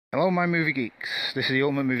Hello my movie geeks, this is the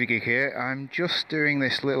ultimate movie geek here. I'm just doing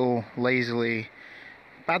this little lazily,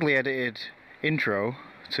 badly edited intro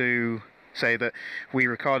to say that we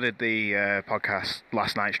recorded the podcast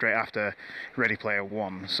last night straight after Ready Player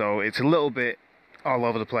One, so it's a little bit all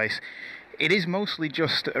over the place. It is mostly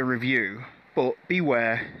just a review, but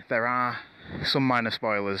beware, there are some minor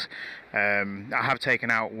spoilers. I have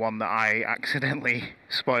taken out one that I accidentally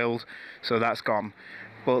spoiled, so that's gone,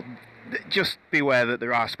 but just beware that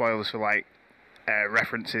there are spoilers for like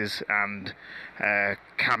references and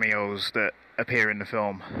cameos that appear in the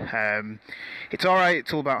film. It's alright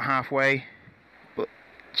till about halfway, but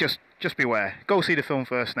just beware. Go see the film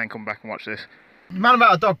first and then come back and watch this. Man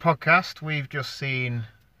About a Dog podcast, we've just seen...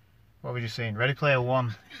 What have we just seen? Ready Player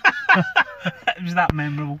One. It was that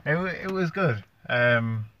memorable. It was good.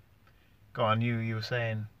 Go on, you were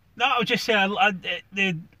saying... No, I was just saying,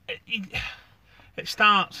 it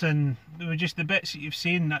starts and there were just the bits that you've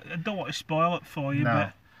seen. I don't want to spoil it for you,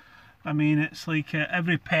 but I mean, it's like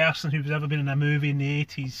every person who's ever been in a movie in the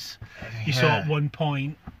 80s, you saw at one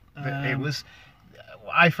point. It was...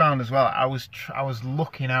 I found as well, I was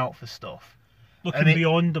looking out for stuff. Looking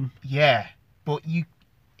beyond them. Yeah, but it's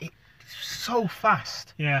so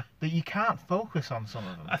fast. Yeah. That you can't focus on some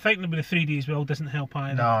of them. I think with the 3D as well doesn't help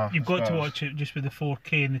either. No, You've got to watch it just with the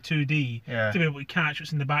 4K and the 2D to be able to catch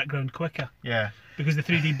what's in the background quicker. Yeah. Because the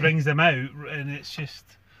 3D brings them out, and it's just...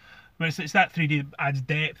 I mean, it's that 3D that adds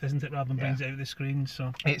depth, isn't it, rather than brings it out of the screen,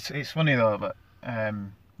 so... It's funny though, but like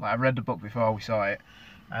I read the book before we saw it,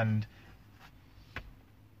 and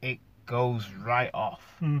it goes right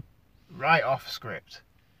off. Right off script.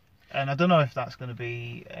 And I don't know if that's going to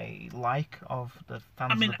be a like of the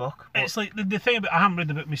fans of the book. But... It's like the thing about... I haven't read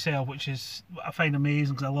the book myself, which is I find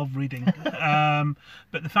amazing because I love reading.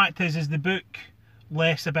 But the fact is the book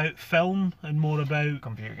less about film and more about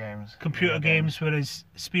computer games, whereas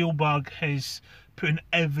Spielberg has put in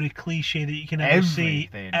every cliche that you can ever see,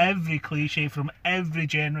 every cliche from every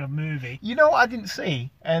genre of movie. You know what I didn't see,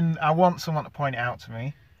 and I want someone to point it out to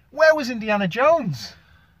me? Where was Indiana Jones?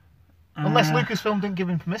 Unless Lucasfilm didn't give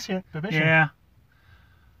him permission. Yeah.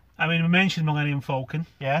 I mean, we mentioned Millennium Falcon.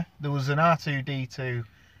 Yeah, there was an R2-D2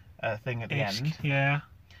 thing at the end. Yeah.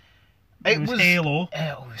 It was Halo.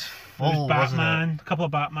 It was full, it was Batman, wasn't it? A couple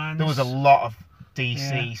of Batmans. There was a lot of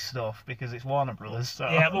DC stuff because it's Warner Brothers. So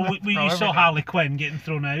yeah, well, you saw Harley Quinn getting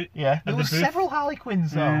thrown out. Yeah, there was several Harley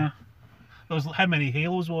Quinns though. Yeah. There was, how many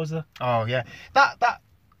Halos was there? Oh yeah,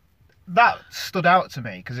 that stood out to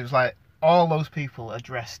me because it was like all those people are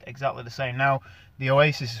dressed exactly the same. Now the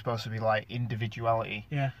Oasis is supposed to be like individuality.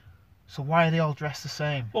 Yeah. So why are they all dressed the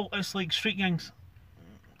same? Well, it's like street gangs.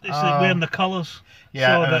 It's like wearing the colours.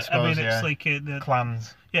 Yeah, so I mean, it's like the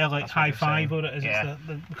clans. Yeah, like High Five, or it is. Yeah.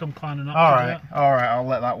 They become clanning up. All right, I'll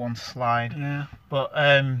let that one slide. Yeah. But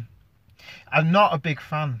I'm not a big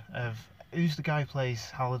fan of who's the guy who plays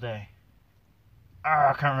Halliday.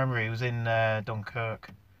 I can't remember. He was in Dunkirk.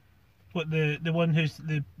 What the one who's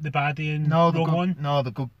the baddie in Rogue One? No,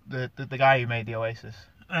 the guy who made the Oasis.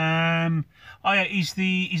 Oh yeah, he's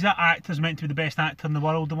that actor's meant to be the best actor in the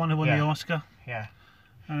world, the one who won the Oscar. Yeah.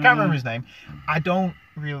 Can't remember his name. I don't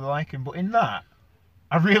really like him, but in that,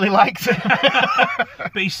 I really liked him.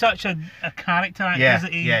 But he's such a character actor.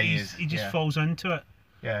 He just falls into it.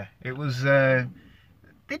 Yeah, it was. They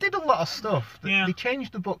did a lot of stuff. They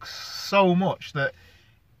changed the book so much that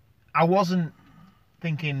I wasn't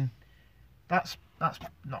thinking that's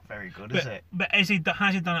not very good, is it? But has he done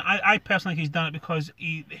it? I personally think he's done it because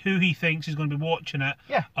who he thinks is going to be watching it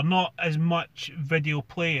are not as much video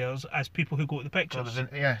players as people who go to the pictures. And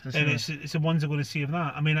it's the ones that are going to see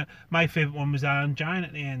that. I mean, my favourite one was Iron Giant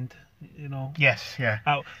at the end. You know. Yes. Yeah.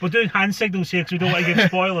 We're doing hand signals here because we don't want to give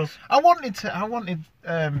spoilers.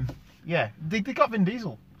 They got Vin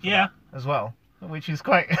Diesel. As well, which is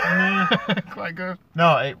quite quite good.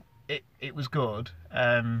 No, it was good.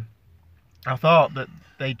 I thought that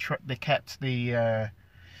they kept the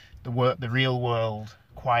real world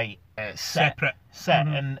quite separate,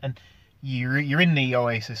 and you're in the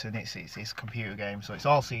Oasis and it's a computer game, so it's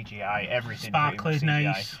all CGI, everything sparkly's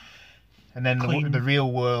nice, and then the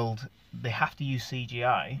real world they have to use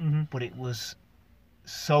CGI, but it was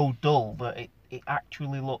so dull that it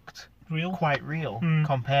actually looked quite real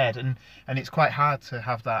compared, and it's quite hard to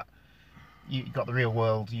have that. You got the real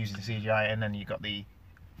world using the CGI, and then you got the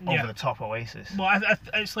over the top Oasis. Well,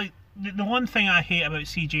 it's like the one thing I hate about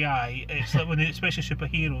CGI, it's like especially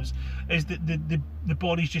superheroes, is that the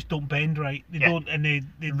bodies just don't bend right. They don't, and they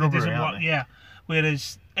doesn't work. Yeah.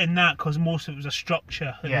 Whereas in that, because most of it was a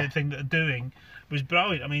structure, and the thing that they're doing was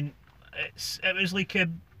brilliant. I mean, it was like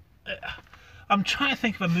I'm trying to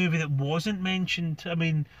think of a movie that wasn't mentioned. I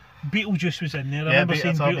mean, Beetlejuice was in there. I Yeah, remember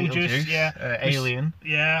seeing Beetlejuice. Yeah, Alien.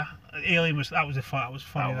 Yeah, Alien was that was funny. That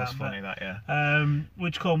was funny. That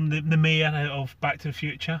Which call him the mayor out of Back to the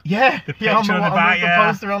Future. Yeah, the picture on the back, the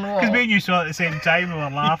poster on the wall. Because me and you saw it at the same time, we were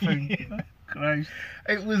laughing. Christ.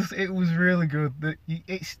 It was really good.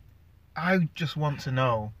 I just want to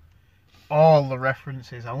know all the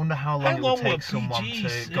references. I wonder how long it would take someone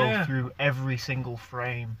to go through every single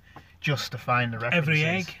frame just to find the references. Every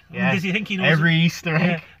egg. Yeah. Does he think he knows every Easter egg?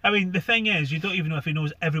 Yeah. I mean, the thing is, you don't even know if he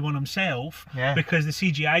knows everyone himself. Yeah. Because the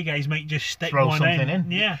CGI guys might just stick Throw one something in.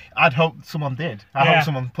 Yeah. I'd hope someone did. I hope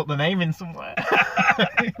someone put the name in somewhere.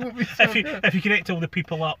 It would be so good. If you connect all the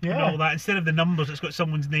people up and all that, instead of the numbers, it's got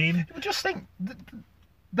someone's name. Just think.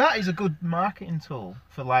 That is a good marketing tool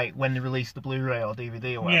for like when they release the Blu-ray or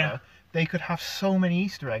DVD or whatever. Yeah. They could have so many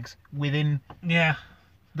Easter eggs within. Yeah.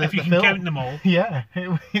 If you can film. count them all. Yeah, it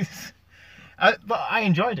was. But I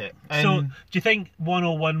enjoyed it. So, do you think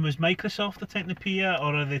 101 was Microsoft attempting to PR,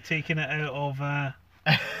 or are they taking it out of?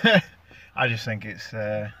 I just think it's.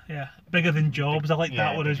 Bigger than Jobs. I like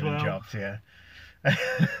that one as well. Jobs, yeah.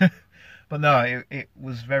 But no, it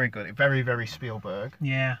was very good. Very, very Spielberg.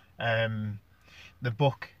 Yeah. The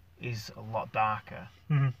book is a lot darker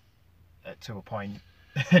to a point,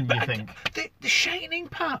 and you think the Shining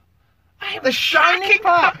part. The Shining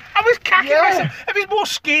part. I was cacking myself. It was more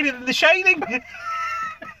scary than The Shining.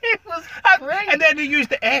 It was great. And then they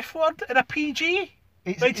used the F word in a PG.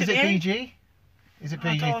 Is it PG? Is it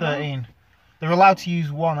PG-13? They're allowed to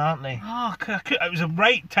use one, aren't they? Oh, it was the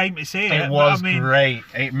right time to say it. It was great.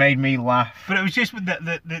 It made me laugh. But it was just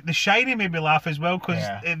the Shining made me laugh as well because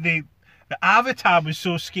the Avatar was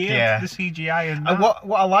so scared. The CGI and what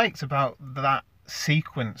I liked about that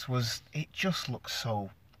sequence was it just looked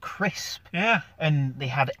so crisp. Yeah. And they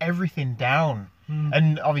had everything down.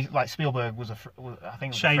 And obviously, like Spielberg was I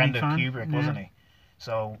think was a friend of Kubrick, wasn't he?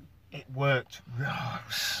 So it worked.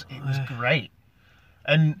 It was great.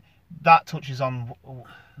 And that touches on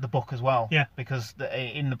the book as well. Yeah. Because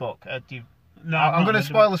in the book, No, I'm going to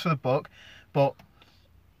spoil this for the book, but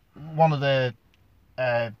one of the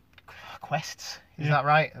quests, is that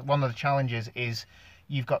right? One of the challenges is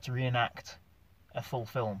you've got to reenact a full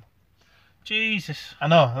film. Jesus. I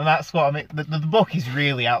know, and that's what I mean. The book is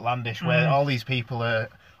really outlandish, where all these people are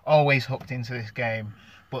always hooked into this game,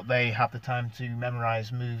 but they have the time to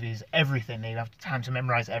memorise movies, everything. They have the time to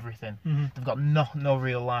memorise everything. They've got no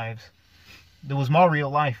real lives. There was more real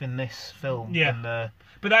life in this film. Yeah.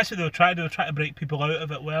 But that's what they were trying to do. They were trying to break people out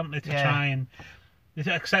of it, weren't they? To try and...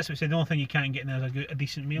 Because that's what they said, the only thing you can't get in there is a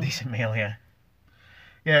decent meal. Decent meal, yeah.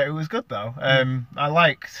 Yeah, it was good, though. I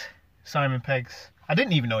liked Simon Pegg's... I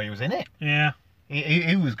didn't even know he was in it. Yeah.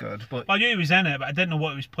 He was good, but... I knew he was in it, but I didn't know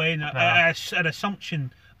what he was playing. I had an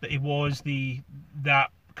assumption that he was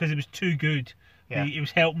because it was too good. Yeah. He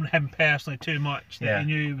was helping him personally too much that he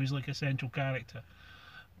knew he was like a central character.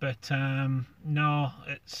 But no,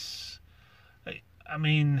 it's... I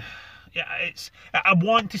mean, I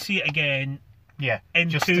want to see it again. Yeah, in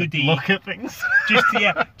just 2D. To look at things.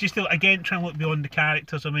 just to again try and look beyond the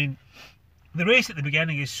characters. I mean, the race at the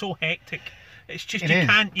beginning is so hectic. It's just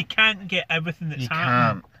you can't get everything that's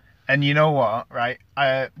happening. Can't. And you know what, right?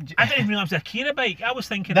 I didn't even realise it was a Akira bike. I was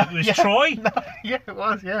thinking it was Troy. Yeah, it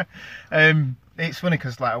was. Yeah. It's funny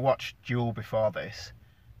because I watched Duel before this,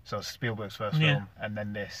 so Spielberg's first film, and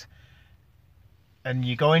then this, and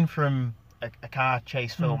you're going from a car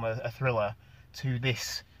chase film, a thriller, to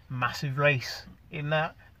this massive race in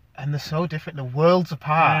that, and they're so different. The worlds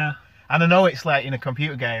apart. Yeah. And I know it's like in a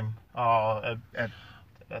computer game or a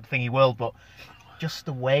thingy world, but just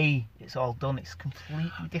the way it's all done, it's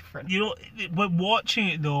completely different. You know, when watching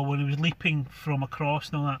it though, when he was leaping from across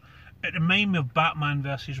and all that, it reminded me of Batman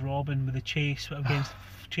versus Robin with the chase against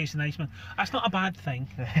chasing Iceman. That's not a bad thing.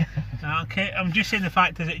 Okay, I'm just saying the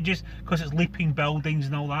fact is it just because it's leaping buildings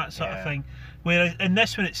and all that sort of thing. Whereas in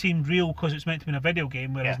this one it seemed real because it's meant to be in a video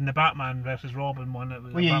game, whereas in the Batman versus Robin one it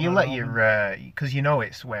was. Well, you let your because you know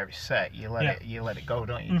it's where it's set. You let it go,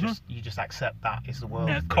 don't you? You just accept that is the world.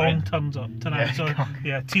 Yeah, Kong turns up tonight.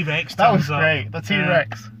 T-Rex. That was great. The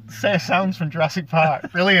T-Rex. Say sounds from Jurassic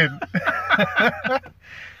Park. Brilliant.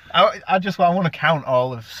 I want to count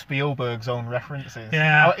all of Spielberg's own references.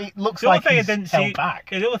 Yeah, it looks like he's held back.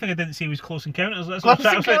 The only thing I didn't see was Close Encounters. That's what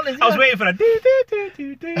I was waiting for a do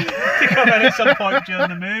to come in at some point during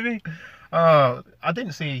the movie. Oh, I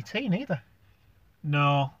didn't see E.T. neither.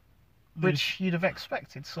 No. Which you'd have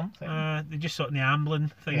expected something. They just sort of the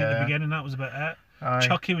ambling thing at the beginning. That was about it.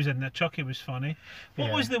 Chucky was in there. Chucky was funny.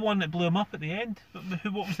 What was the one that blew him up at the end?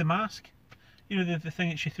 What was the mask? You know, the thing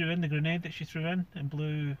that she threw in, the grenade that she threw in and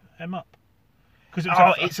blew him up. Because it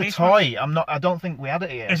was it's a toy. I don't think we had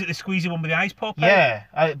it here. Is it the squeezy one with the eyes pop out?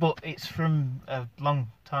 Yeah, but it's from a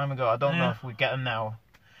long time ago. I don't know if we get them now.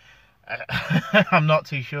 I'm not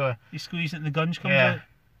too sure. You squeeze it and the gunge comes out.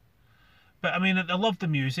 But I mean, I love the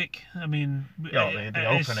music. I mean, the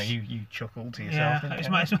opener, you chuckled to yourself. Yeah,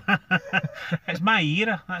 it's my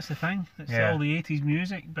era. That's the thing. It's all the 80s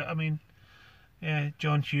music. But I mean,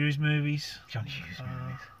 John Hughes movies. John Hughes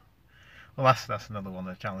movies. Well, that's another one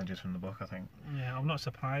of the challenges from the book, I think. Yeah, I'm not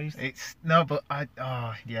surprised. But I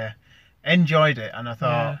enjoyed it, and I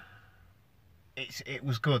thought it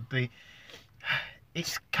was good.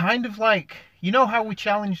 It's kind of like, you know how we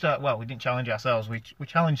challenged we didn't challenge ourselves. We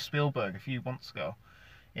challenged Spielberg a few months ago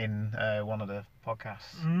in one of the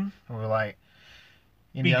podcasts. And we were like,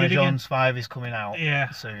 Indiana Jones 5 is coming out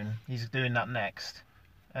soon. He's doing that next,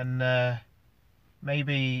 and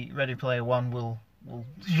maybe Ready Player One will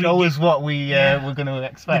show us what we're going to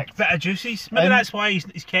expect. Bit of juices. Maybe that's why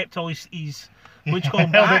he's kept all his which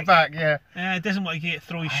going held back. it back. Yeah. He doesn't want to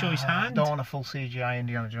show his hand. I don't want a full CGI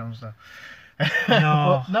Indiana Jones though.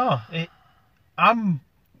 No. I'm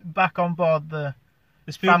back on board the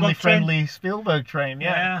family-friendly Spielberg train.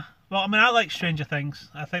 Yeah. Well, I mean, I like Stranger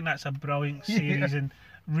Things. I think that's a brilliant series, and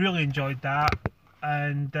really enjoyed that.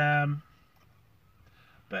 And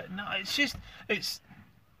but no, I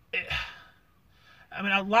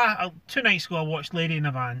mean, 2 nights ago I watched Lady in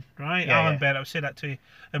a Van, right? Alan Bennett, I'll say that to you.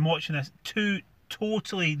 I'm watching this 2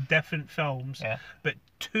 totally different films, but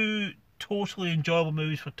 2 totally enjoyable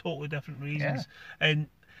movies for totally different reasons. And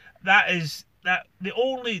the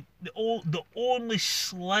only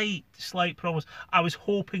slight problem was I was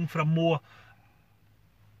hoping for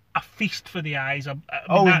a feast for the eyes. I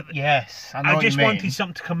just wanted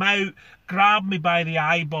something to come out, grab me by the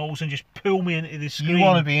eyeballs, and just pull me into the screen. You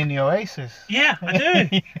want to be in the Oasis? Yeah, I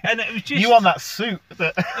do. And it was just you want that suit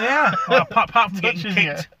that well, apart from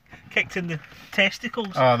getting kicked in the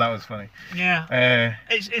testicles. Oh, that was funny. Yeah.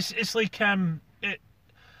 It's like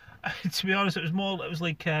to be honest, it was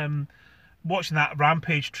like watching that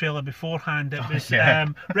Rampage trailer beforehand. It was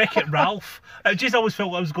Wreck-It Ralph. I just always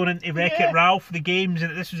felt I was going into Wreck-It Ralph, the games,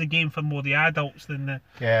 and this was a game for more the adults than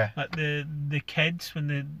the kids when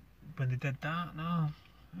they did that. No,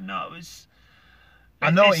 it was. I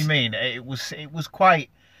know what you mean. It was quite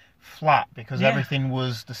flat because everything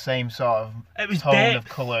was the same sort of tone of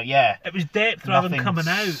colour. Yeah, it was depth rather than coming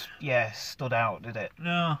out. Yeah, stood out, did it?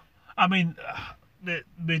 No, I mean,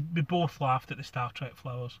 we both laughed at the Star Trek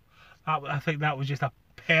flowers. I think that was just a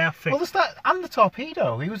perfect. Well, and the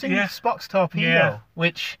torpedo. He was in Spock's torpedo,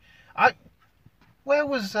 which where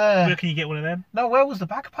was? Where can you get one of them? No, where was the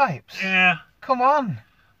bagpipes? Yeah, come on.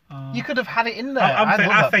 You could have had it in there.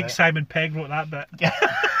 I think Simon Pegg wrote that bit.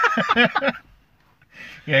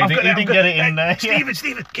 Yeah, he didn't get it in there.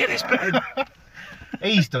 Stephen, get this bit in.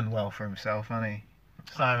 He's done well for himself, hasn't he?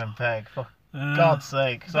 Simon Pegg, for God's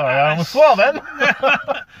sake. Sorry, I almost swore then.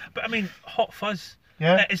 But I mean, Hot Fuzz.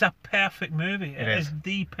 Yeah. It is a perfect movie. It is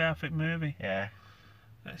the perfect movie. Yeah.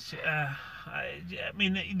 I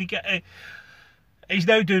mean, he's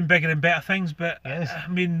now doing bigger and better things, but I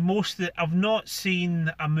mean, I've not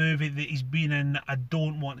seen a movie that he's been in that I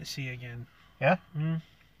don't want to see again. Yeah.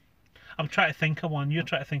 I'm trying to think of one. You're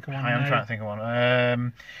trying to think of one. I am trying to think of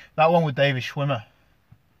one. That one with David Schwimmer.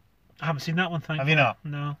 I haven't seen that one. Have you not?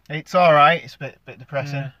 No. It's all right. It's a bit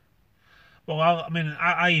depressing. Yeah. Well, I mean,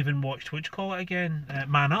 I even watched, what do you call it again?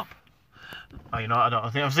 Man Up. Oh, you know, I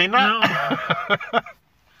don't think I've seen that. No.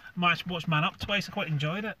 I watched Man Up twice. I quite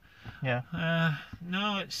enjoyed it. Yeah.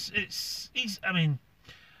 No, I mean,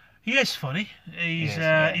 he is funny. He's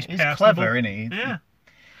clever, isn't he? Yeah.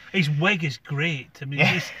 His wig is great. I mean,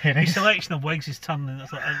 his selection of wigs is turning.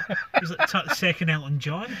 He's like second Elton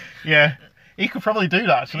John. Yeah. He could probably do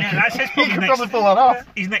that, actually. Yeah, that's he could probably pull that off.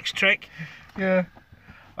 His next trick. Yeah.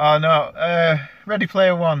 Oh, no. Ready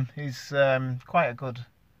Player One is quite a good...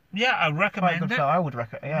 Yeah, I recommend it. I would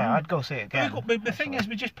recommend. Yeah, I'd go see it again. But the thing is,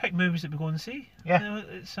 we just pick movies that we go and see. Yeah,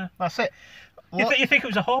 that's it. You think it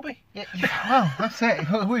was a hobby? Yeah, well, that's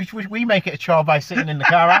it. We make it a chore by sitting in the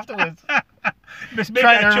car afterwards,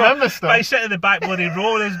 trying to remember stuff. By sitting in the back bloody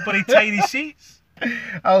row, there's bloody tiny seats.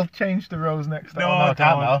 I'll change the rows next time. No, I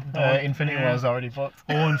can't now. Infinity War's already booked.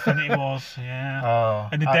 Oh, Infinity Wars, yeah. Oh,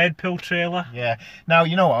 and the Deadpool trailer. Yeah. Now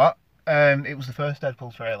you know what? It was the first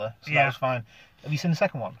Deadpool trailer, so that was fine. Have you seen the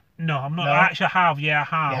second one? No, I'm not. No? Actually, I have. Yeah, I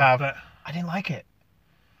have. You have. But I didn't like it.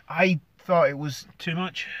 I thought it was too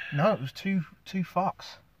much. No, it was too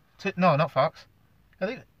Fox. No, not Fox. I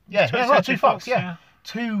think. Yeah, too Fox. Yeah,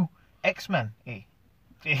 too X-Men.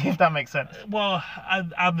 If that makes sense. Well,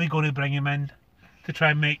 are they going to bring him in? to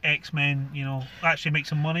try and make X-Men, actually make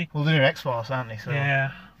some money. Well, they're X-Force, aren't they? So.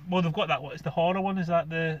 Yeah. Well, they've got that. What is the horror one? Is that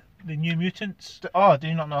the New Mutants? Oh, do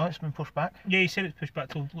you not know? It's been pushed back. Yeah, you said it's pushed back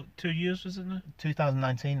till 2 years, wasn't it?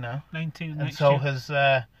 2019 now. 19 and next so year. has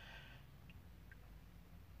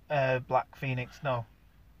Black Phoenix. No,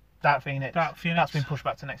 Dark Phoenix. Dark Phoenix. That's been pushed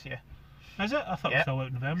back to next year. Is it? I thought it was still out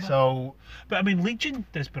in November. So, but I mean, Legion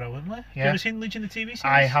does brilliantly. Have you ever seen Legion the TV series?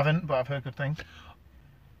 I haven't, but I've heard good things.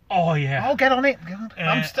 Oh yeah. I'll get on it. God.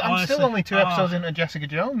 I'm still only 2 episodes into Jessica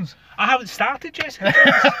Jones. I haven't started Jessica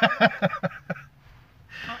Jones.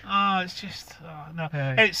 It's just no.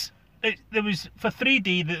 There was for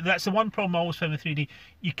 3D. That's the one problem I always found with 3D.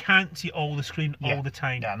 You can't see all the screen all the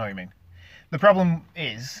time. Yeah, I know what you mean. The problem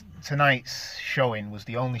is tonight's showing was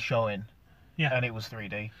the only showing. Yeah. And it was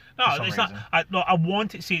 3D. No, it's not. I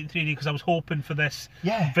wanted to see it in 3D because I was hoping for this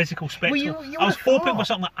physical spectacle. Well, I was hoping for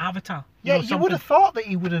something like Avatar. You would have thought that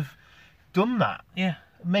he would have done that. Yeah.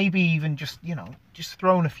 Maybe even just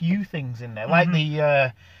thrown a few things in there, like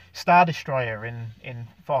the Star Destroyer in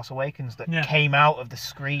Force Awakens that came out of the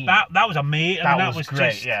screen. That was amazing. That was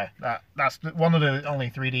great. Just... Yeah, that's one of the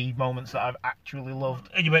only 3D moments that I've actually loved.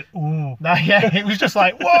 And you went, ooh. It was just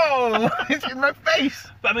like, whoa, it's in my face.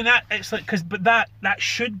 But I mean, it's like that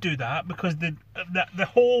should do that because the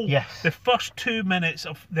whole the first 2 minutes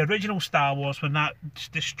of the original Star Wars when that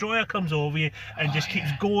destroyer comes over you and just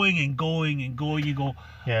keeps going and going and going, you go,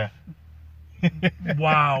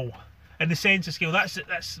 wow. And the sense of scale, that's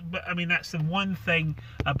the one thing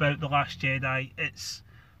about The Last Jedi.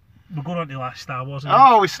 We're going on to the last Star Wars.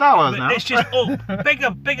 Oh, it's Star Wars now. It's just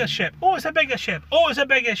bigger ship. Oh, it's a bigger ship. Oh, it's a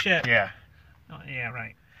bigger ship. Yeah. Oh, yeah,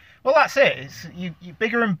 right. Well, that's it. It's you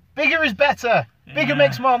bigger and bigger is better. Bigger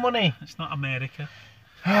makes more money. It's not America.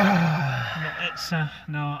 But I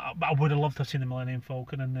would have loved to have seen the Millennium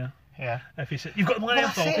Falcon in there. Yeah. If you said you've got the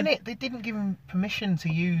Millennium Falcon. They didn't give him permission to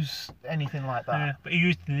use anything like that. Yeah, but he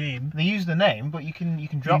used the name. They used the name, but you can drop.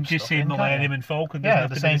 You can just say Millennium and Falcon. Yeah, at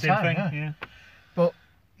the same time. Thing. Yeah. But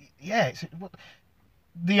it's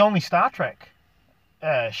the only Star Trek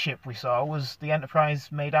ship we saw was the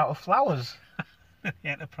Enterprise made out of flowers. The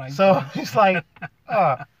Enterprise. So it's like,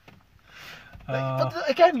 but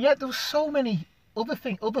again, there was so many other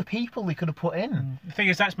people they could have put in. The thing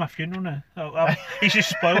is, that's my funeral now. He's just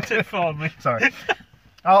spoilt it for me. Sorry.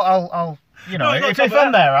 I'll if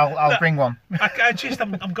I'm there, I'll bring one.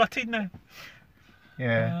 I'm gutted now.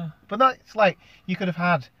 Yeah. But that's like you could have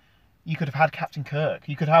had Captain Kirk.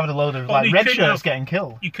 You could have a load of red shirts getting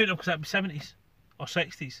killed. You could have, because that'd be 70s or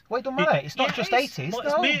 60s. Well, it don't matter. It's not just 80s. Well,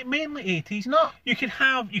 it's mainly 80s. No. You could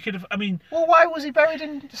have. I mean. Well, why was he buried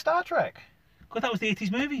in Star Trek? Because that was the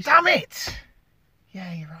 80s movies. Damn it!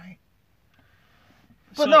 Yeah, you're right.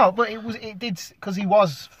 But it did because he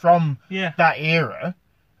was from that era,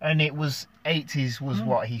 and it was 80s was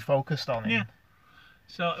what he focused on. Yeah.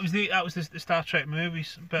 So it was that was the Star Trek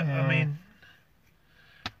movies, but I mean,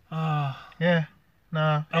 yeah,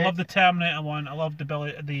 no. I love the Terminator one. I love the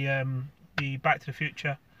Back to the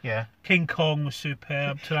Future. Yeah. King Kong was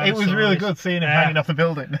superb. It was really good seeing him hanging off the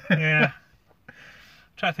building. Yeah.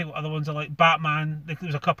 Trying to think what other ones are like. Batman. There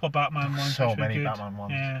was a couple of Batman ones. So many Batman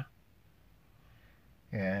ones. Yeah.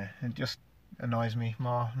 Yeah, it just annoys me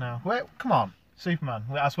more now. Wait, come on, Superman.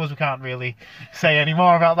 I suppose we can't really say any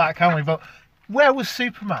more about that, can we? But where was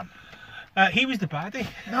Superman? He was the baddie.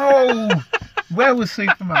 No, where was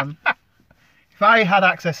Superman? If I had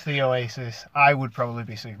access to the Oasis, I would probably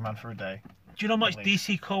be Superman for a day. Do you know how much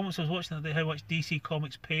DC Comics? I was watching the other day. How much DC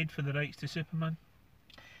Comics paid for the rights to Superman?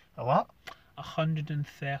 A lot. $130 in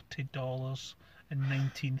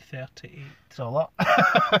 1938. It's a lot.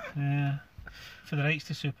 Yeah, for the rights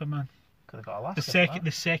to Superman. Could have got a last. The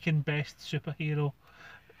second best superhero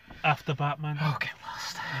after Batman. Oh, get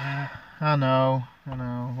lost. Yeah. I know.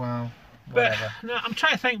 Well, whatever. But no, I'm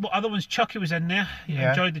trying to think what other ones. Chucky was in there. Yeah.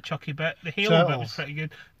 Enjoyed the Chucky bit. The Halo bit was pretty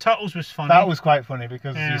good. Turtles was funny. That was quite funny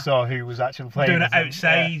because you saw who was actually playing. Doing it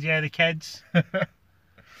outside. Yeah, the kids.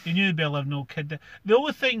 You knew there'd be a 11-year-old kid there. The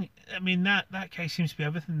only thing, I mean, that guy seems to be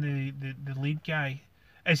everything. The lead guy,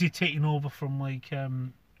 is he taking over from like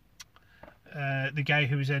the guy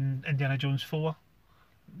who was in Indiana Jones 4,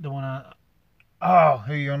 the one. Who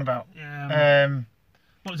are you on about?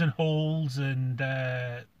 What was in Holes and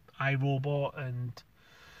iRobot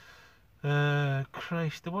and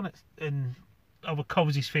Christ, the one that's in. What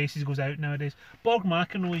covers his face as he goes out nowadays. Borg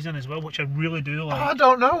McEnroy's in as well, which I really do like. I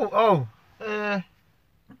don't know. No,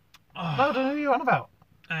 I don't know who you're on about.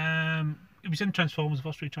 It was in Transformers, the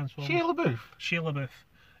first three Transformers. Shia LaBeouf.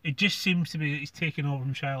 It just seems to be he's taking over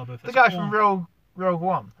from Shia LaBeouf. The guy from Rogue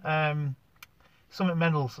One. Something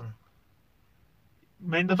Mendelsohn.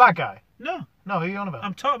 The bad guy. No. No, who are you on about?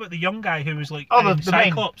 I'm talking about the young guy who was like the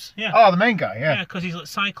Cyclops. main... Yeah. Oh, the main guy, yeah. Yeah, because he's like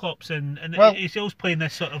Cyclops and Well, he's always playing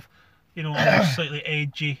this sort of, almost slightly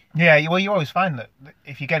edgy. Yeah, well, you always find that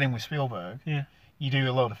if you get in with Spielberg, Yeah. you do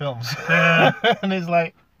a load of films. Yeah. And it's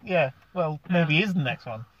like, yeah, well, maybe he is the next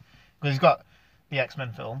one. Because he's got the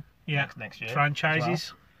X-Men film next year.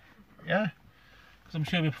 Franchises. Well. Yeah. Because I'm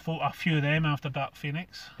sure we fought a few of them after Dark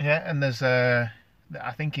Phoenix. Yeah, and there's I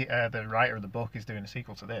think the writer of the book is doing a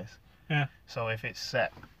sequel to this. Yeah. So if it's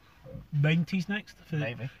set 90s next for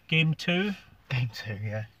maybe Game 2. Game 2,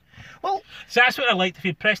 yeah. Well, so that's what I liked. If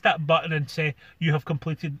you press that button and say you have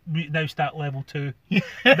completed, now start level 2.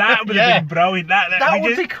 That would have been brilliant. That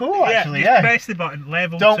would be cool, actually. Just press the button,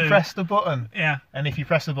 level 2. Don't press the button. Yeah. And if you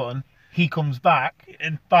press the button, he comes back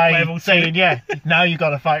and by level saying, 2. yeah, now you got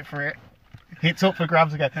to fight for it. It's up for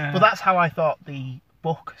grabs again. But that's how I thought the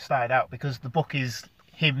book started out, because the book is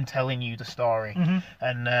him telling you the story,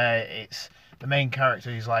 and it's the main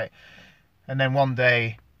character. He's like, and then one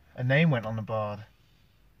day a name went on the board,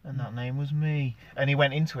 and that name was me. And he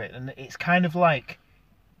went into it, and it's kind of like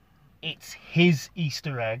it's his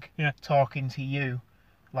Easter egg talking to you,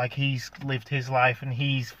 like he's lived his life and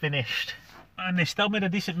he's finished. And they still made a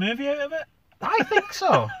decent movie out of it. I think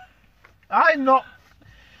so. I'm not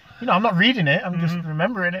reading it. I'm just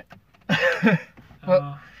remembering it.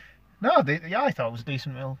 But no, I thought it was a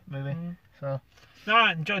decent movie. So no,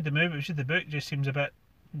 I enjoyed the movie. It was just the book just seems a bit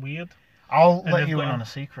weird. I'll let you in on a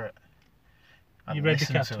secret. You read the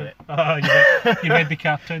Captain. To it. Oh, you read the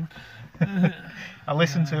Captain. I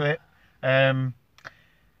listened to it.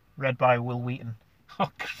 Read by Will Wheaton.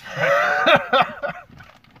 Oh, Christ.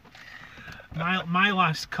 My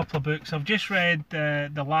last couple of books, I've just read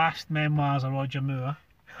the last memoirs of Roger Moore,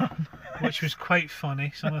 which was quite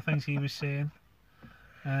funny. Some of the things he was saying.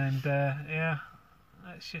 And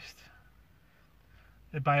it's just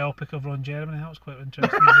the biopic of Ron Jeremy. That was quite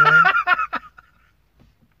interesting as well.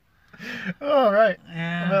 Oh right,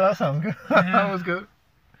 yeah, well, that sounds good. That was good.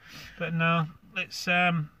 But no, it's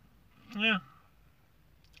I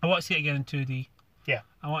want to see it again in 2D. Yeah,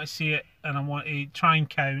 I want to see it, and I want to try and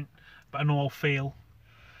count, but I know I'll fail.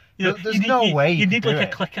 There's no way you need like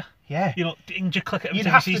a clicker. Yeah, you just click it. You'd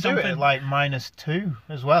have to do it at like -2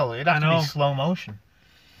 as well. It'd have to be slow motion.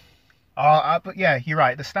 But yeah, you're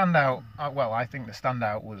right. The standout. Well, I think the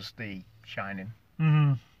standout was the Shining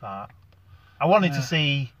part. I wanted to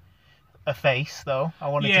see a face though. I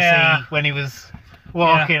wanted to see when he was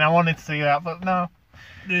walking. I wanted to see that, but no.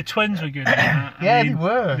 The twins were good. I mean, they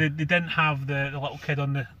were. They didn't have the little kid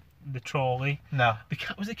on the trolley. No.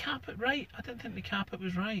 Was the carpet right? I didn't think the carpet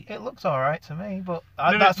was right. It looks all right to me, but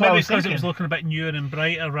maybe, that's what I was because thinking. It was looking a bit newer and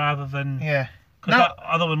brighter rather than because that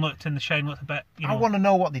other one looked in the Shine looked a bit. I want to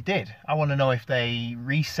know what they did. I want to know if they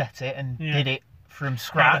reset it and did it from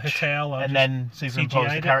scratch, hotel and then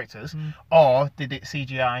superimposed the characters, Mm. or did it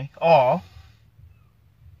CGI, or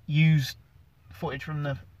used footage from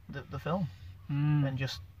the film and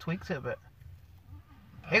just tweaked it a bit.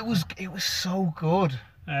 It was so good.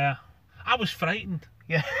 Yeah, I was frightened.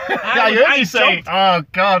 Yeah, I heard you say, "Oh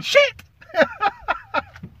God, shit!"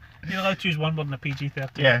 You're allowed to choose one word in a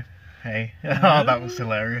PG-13. Yeah. Hey, oh, that was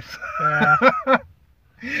hilarious. Yeah.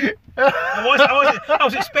 I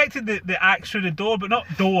was expecting the axe through the door, but not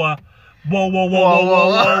door. Whoa.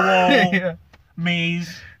 Yeah.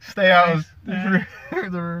 Maze. Stay out of the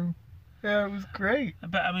room. Yeah, it was great.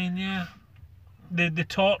 But I mean, yeah, the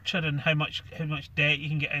torture and how much debt you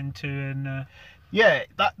can get into, and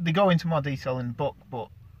that they go into more detail in the book, but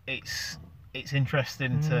it's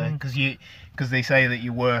interesting to because they say that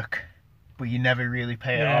you work, but you never really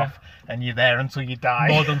pay it off, and you're there until you die.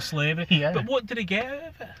 Modern slavery. Yeah. But what did he get out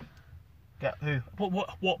of it? Get who?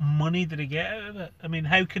 What money did he get out of it? I mean,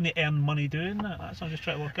 how can they earn money doing that? That's what I'm just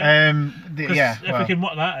trying to work out. If we can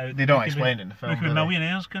work that out, they don't explain it in the film. We could be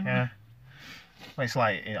millionaires, couldn't we? Yeah. Well, it's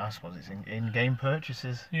like I suppose it's in-game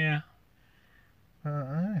purchases. Yeah.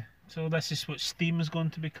 So this is what Steam is going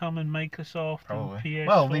to become, and Microsoft and PS4.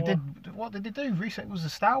 Well, they did. What did they do recently? It was a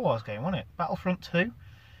Star Wars game, wasn't it? Battlefront 2.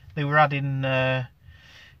 They were adding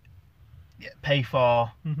pay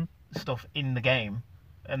for stuff in the game,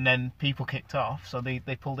 and then people kicked off, so they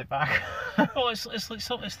pulled it back. Oh, it's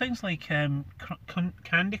things like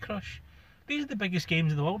Candy Crush. These are the biggest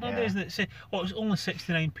games in the world nowadays that say, it's only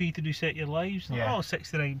 69p to reset your lives. Like,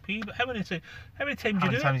 69p, but how many times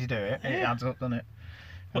you do it? It adds up, doesn't it?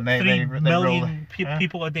 What, 3 million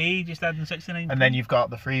people a day just adding 69p? And then you've got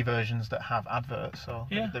the free versions that have adverts, so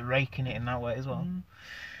they're raking it in that way as well.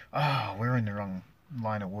 Oh, we're in the wrong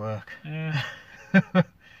line of work. Yeah.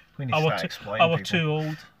 We need to start explaining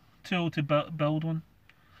people. Too old to build one.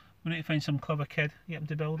 We need to find some clever kid, get him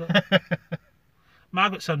to build it.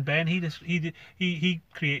 Margaret's son Ben, he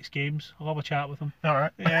creates games. I'll have a chat with him. All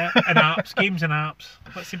right. Yeah, and apps, games and apps.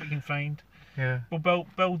 Let's see what we can find. Yeah. We'll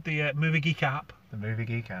build the Movie Geek app. The Movie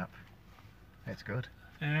Geek app. It's good.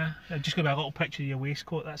 Yeah, it's just gonna be a little picture of your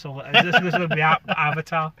waistcoat. That's all it is. This is gonna be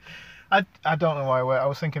avatar. I don't know why I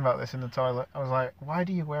was thinking about this in the toilet. I was like, why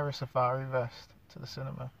do you wear a safari vest to the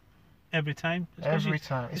cinema? Every time. Every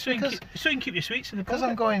time. It's so you can keep your sweets in the pocket. Because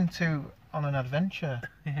I'm going on an adventure.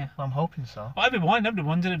 Yeah. Well, I'm hoping so. Well,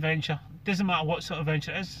 everyone's an adventure. Doesn't matter what sort of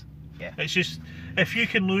adventure it is. Yeah. It's just, if you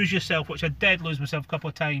can lose yourself, which I did lose myself a couple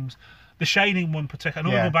of times, The Shining one particularly,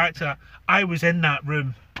 I know we'll go back to that, I was in that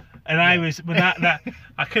room. And I was, when that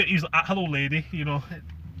I couldn't use, hello lady, you know.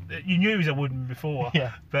 You knew he was a woman before.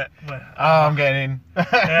 Yeah. But, well, oh, I'm getting in.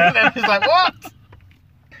 And then he's like, what?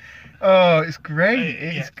 Oh, it's great.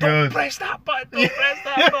 It's good. Don't press that button. Don't press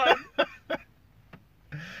that button.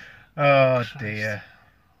 Oh, dear.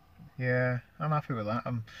 Yeah, I'm happy with that.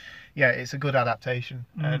 Yeah, it's a good adaptation.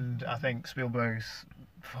 And I think Spielberg's,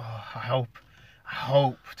 I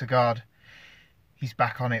hope to God he's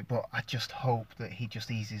back on it, but I just hope that he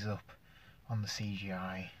just eases up on the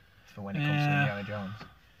CGI for when it comes to Indiana Jones.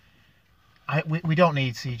 We don't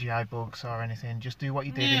need CGI bugs or anything. Just do what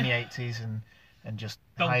you did in the 80s and just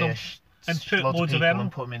hire and put loads loads of of people them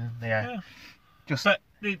and put them in. Yeah. Just. But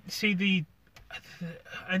the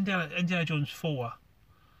Indiana Jones 4,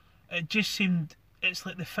 it just seemed, it's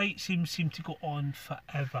like the fight seemed to go on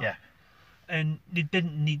forever. Yeah. And they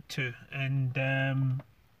didn't need to. And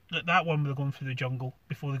like that one, where they're going through the jungle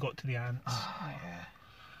before they got to the ants. Oh,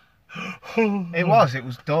 yeah. It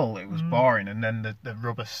was dull, it was boring, and then the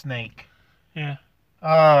rubber snake. Yeah.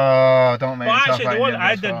 Oh, don't make me talk actually, about the one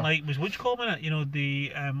I as didn't well. like was which comment it? You know,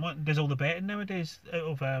 the what does all the betting nowadays out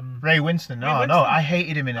of Ray Winston. No, Winston. no, I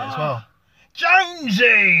hated him in it as well.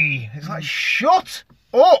 Jonesy! It's like, shut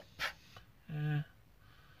up! Yeah.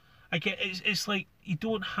 I get it's like you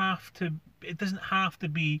don't have to. It doesn't have to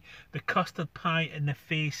be the custard pie in the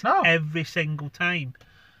face every single time.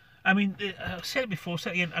 I mean, I've said it before. Said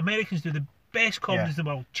it again. Americans do the best comedies in the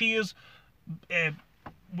world. Cheers.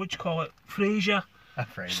 What you call it? Frasier.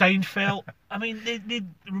 Seinfeld. I mean, they're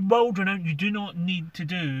world renowned. You do not need to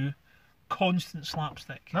do constant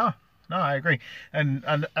slapstick. No, I agree.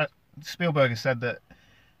 And Spielberg has said that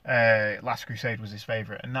Last Crusade was his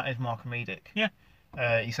favourite, and that is more comedic. Yeah.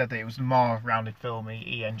 He said that it was a more rounded film.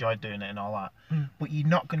 He enjoyed doing it and all that. But you're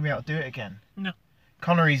not going to be able to do it again. No.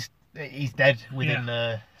 Connery's dead within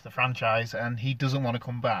the franchise, and he doesn't want to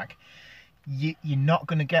come back. You're not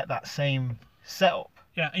going to get that same setup.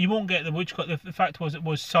 Yeah, and you won't get the fact was it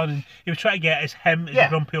was son, and he was trying to get him as a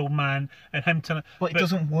grumpy old man, and him to. But it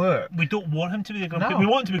doesn't work. We don't want him to be the grumpy. No. We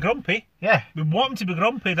want him to be grumpy. Yeah. We want him to be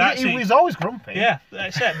grumpy. That's he was always grumpy. Yeah,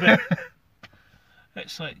 that's it. But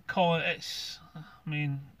it's like calling it's. I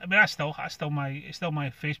mean, that's still my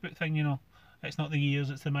Facebook thing. You know, it's not the years,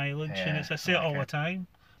 it's the mileage, and I say it all the time.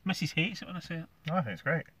 Mrs. hates it when I say it. Oh, I think it's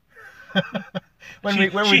great.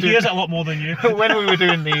 She hears it a lot more than you. When we were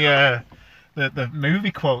doing the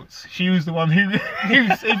movie quotes, she was the one who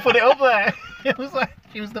put it up there. It was like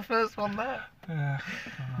she was the first one there.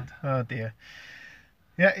 Oh dear.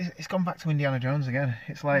 Yeah, it's gone back to Indiana Jones again.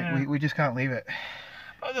 It's like we just can't leave it.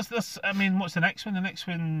 Oh, this. I mean, what's the next one? The next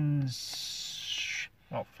one's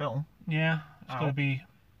film. Yeah, it's going to be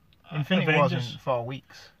Infinity War's in 4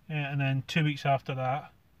 weeks. Yeah, and then 2 weeks after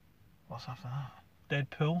that. What's after that?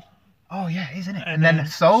 Deadpool. Oh yeah, isn't it? And then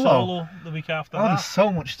Solo the week after that. Oh, there's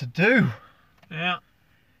so much to do. Yeah.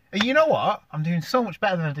 You know what? I'm doing so much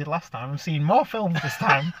better than I did last time. I'm seeing more films this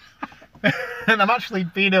time. And I'm actually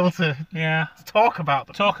being able to talk about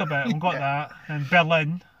them. We've got that. And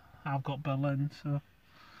Berlin. I've got Berlin, so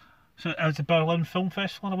it's a Berlin Film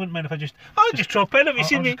Festival. I wouldn't mind if I'll just drop in. Have you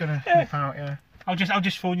seen me? I'm just gonna nip out, I'll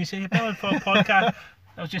just phone you, say Berlin for a podcast.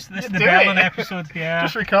 This is the Berlin episode. Yeah.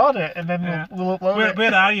 Just record it and then we'll upload it.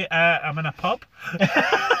 Where are you? I'm in a pub.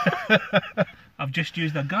 I've just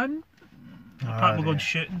used a gun. Apparently we're going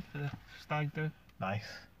shooting for the stag do. Nice.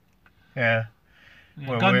 Yeah.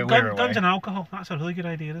 Well, guns and alcohol. That's a really good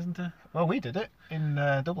idea, isn't it? Well, we did it in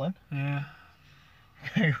Dublin. Yeah.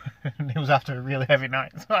 It was after a really heavy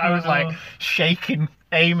night, so I was like shaking,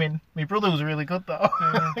 aiming. My brother was really good though.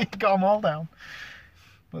 He got them all down.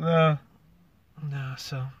 But no,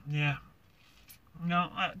 so yeah. No,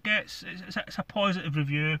 it's a positive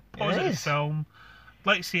review, positive film.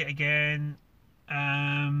 Like to see it again.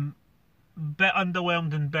 Bit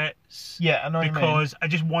underwhelmed in bits. Yeah, I know because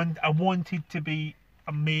I wanted to be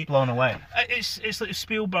blown away. It's like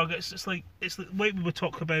Spielberg. It's like we were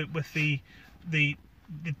talking about with the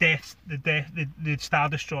the Star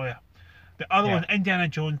Destroyer. The other one, Indiana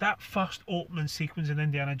Jones. That first opening sequence in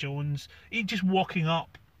Indiana Jones, he just walking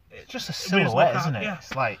up. It's just a silhouette, isn't it? Yeah.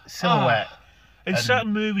 It's like silhouette. In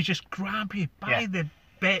certain movies, just grab you by the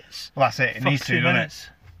bits. Well, that's it. It needs to, doesn't it?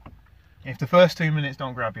 If the first 2 minutes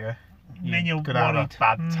don't grab you, then you're gonna have a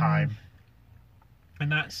bad time.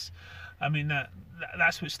 And that's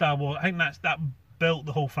what Star Wars. I think that built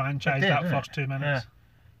the whole franchise. That first 2 minutes.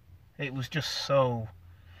 Yeah. It was just so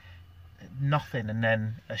nothing, and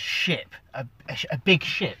then a ship, a big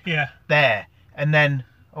ship. Yeah. There, and then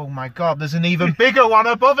oh my God, there's an even bigger one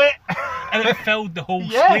above it. And it filled the whole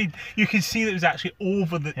screen. You can see that it was actually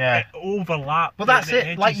over the overlap. But that's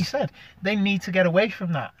it. Like you said, they need to get away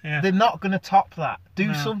from that. Yeah. They're not going to top that.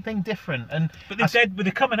 Do something different. But they did. When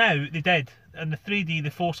they're coming out, they did. And the 3D,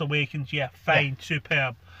 the Force Awakens, fine,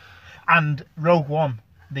 superb. And Rogue One,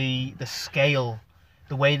 the scale,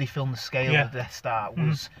 the way they filmed the scale of the Death Star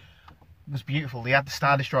was beautiful. They had the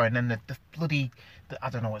Star Destroyer, and then the bloody, I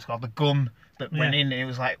don't know what it's called, the gun that went in. It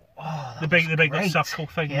was like, oh, that the big circle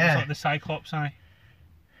thing. Yeah. It was like the Cyclops eye.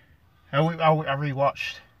 I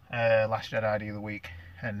rewatched Last Jedi the other week,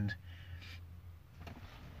 and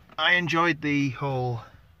I enjoyed the whole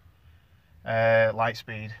light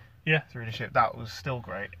speed through the ship. That was still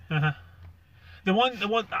great. The one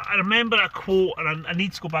I remember a quote, and I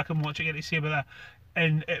need to go back and watch it again to see about that.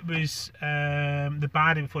 And it was the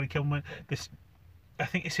baddie before he killed him. I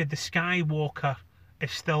think he said the Skywalker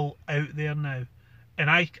is still out there now, and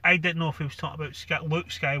I didn't know if he was talking about Luke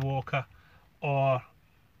Skywalker or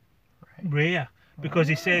Rey, because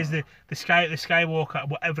he says the Skywalker,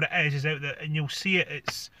 whatever it is out there, and you'll see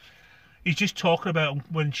it. He's just talking about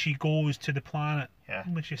when she goes to the planet,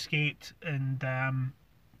 when she escaped, and I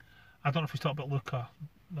don't know if he's talking about Luke or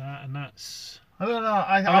that, and that's. I don't know.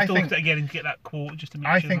 I'll have to look at it again and get that quote just to make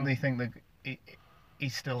sure. I think they think that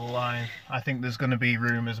he's still alive. I think there's going to be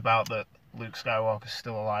rumours about that Luke Skywalker's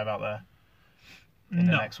still alive out there in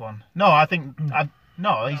the next one. No, I think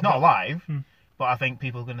no, he's not alive. But I think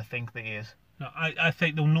people are going to think that he is. No, I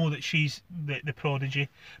think they'll know that she's the prodigy,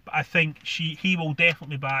 but I think he will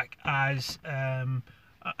definitely be back as an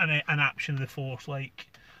action of the Force, like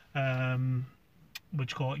what do you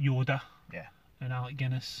call it, Yoda. Yeah. And Alec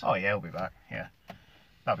Guinness. Oh yeah, he'll be back. Yeah,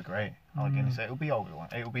 that'd be great. Alec Guinness. It'll be Obi-Wan.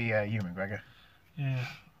 It'll be Ewan McGregor. Yeah.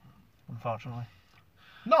 Unfortunately.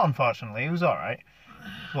 Not unfortunately. It was all right.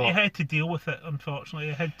 But he had to deal with it. Unfortunately,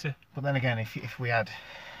 he had to. But then again, if we had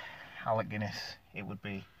Alec Guinness, it would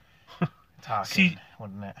be Tarkin,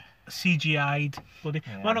 wouldn't it? CGI'd, bloody.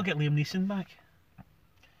 Yeah. Why not get Liam Neeson back?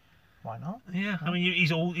 Why not? Yeah, I mean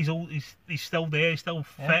he's old. He's still there. He's still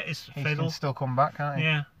fit as fiddle. He can still come back, can't he?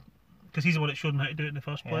 Yeah, because he's the one that showed him how to do it in the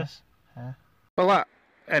first place. Yeah. Well, that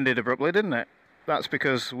ended abruptly, didn't it? That's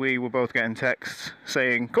because we were both getting texts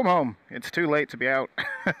saying, "Come home, it's too late to be out."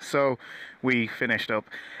 So we finished up.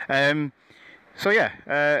 So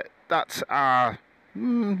yeah, that's our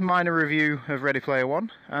minor review of Ready Player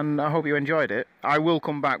One, and I hope you enjoyed it. I will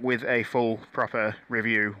come back with a full, proper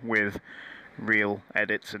review with real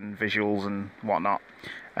edits and visuals and whatnot.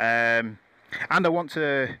 And I want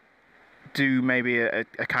to do maybe a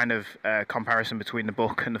kind of comparison between the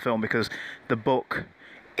book and the film, because the book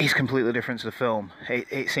is completely different to the film.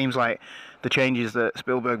 It seems like the changes that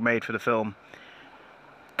Spielberg made for the film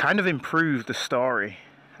kind of improved the story.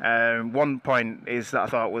 One point is that I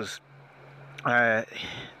thought was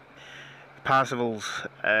Parzival's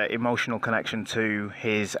emotional connection to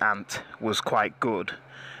his aunt was quite good,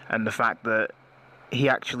 and the fact that he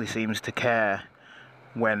actually seems to care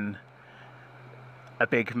when a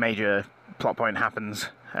big major plot point happens,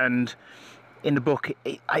 and in the book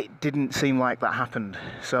it didn't seem like that happened.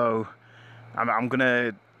 So I'm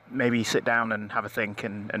gonna maybe sit down and have a think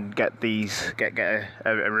and get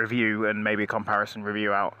a review and maybe a comparison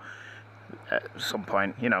review out at some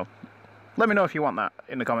point. You know, let me know if you want that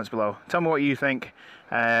in the comments below. Tell me what you think.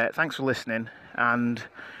 Thanks for listening, and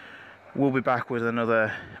we'll be back with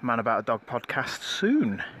another Man About a Dog podcast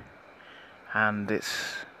soon. And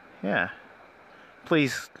it's, yeah,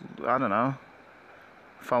 please, I don't know,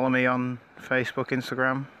 follow me on Facebook,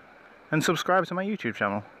 Instagram, and subscribe to my YouTube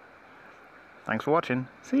channel. Thanks for watching.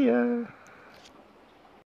 See ya!